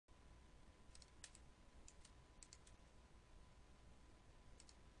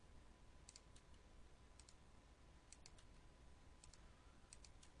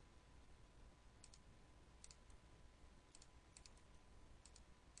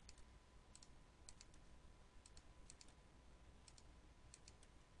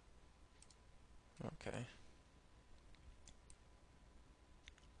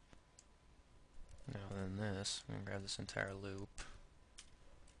this. I'm going to grab this entire loop,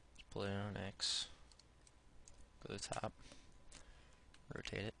 split it on X, go to the top,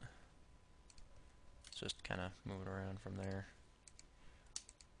 rotate it. Just kind of move it around from there.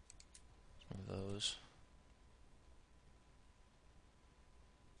 Move those.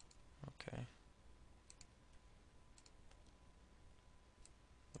 Okay.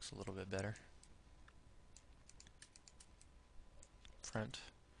 Looks a little bit better. Front.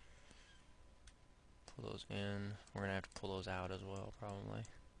 Pull those in. We're going to have to pull those out as well, probably.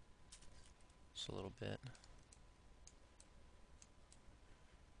 Just a little bit.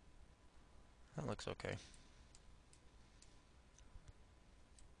 That looks okay.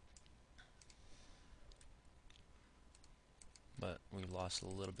 But we lost a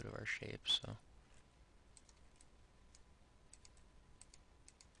little bit of our shape, so.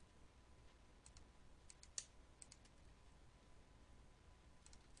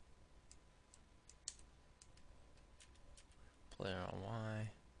 Play it on Y.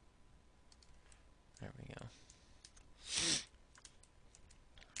 There we go.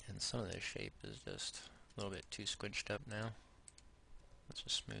 And some of this shape is just a little bit too squinched up now. Let's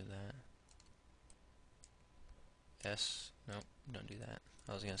just smooth that. S, nope, don't do that.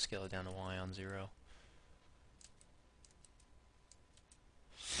 I was going to scale it down to Y on 0.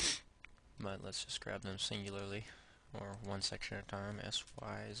 But let's just grab them singularly, or one section at a time. S,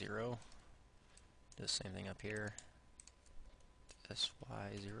 Y, 0. Do the same thing up here. S,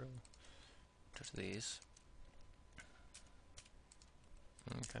 Y, 0. Just these.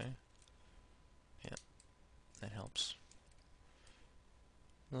 Okay. Yep, that helps.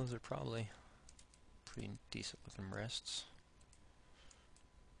 Those are probably pretty decent looking breasts.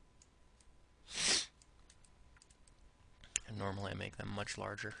 And normally I make them much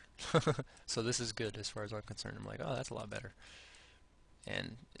larger. So this is good as far as I'm concerned. I'm like, oh, that's a lot better.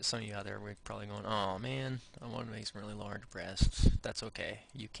 And some of you out there were probably going, oh man, I want to make some really large breasts. That's okay.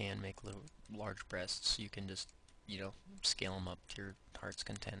 You can make little large breasts. You can just, scale them up to your heart's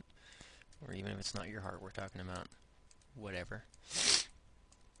content. Or even if it's not your heart we're talking about, whatever.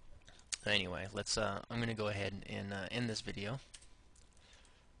 Anyway, I'm going to go ahead and end this video.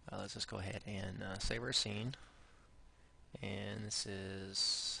 Let's just go ahead and save our scene. And this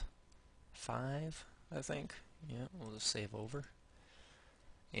is 5, I think. Yeah, we'll just save over.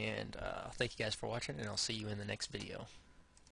 And thank you guys for watching, and I'll see you in the next video.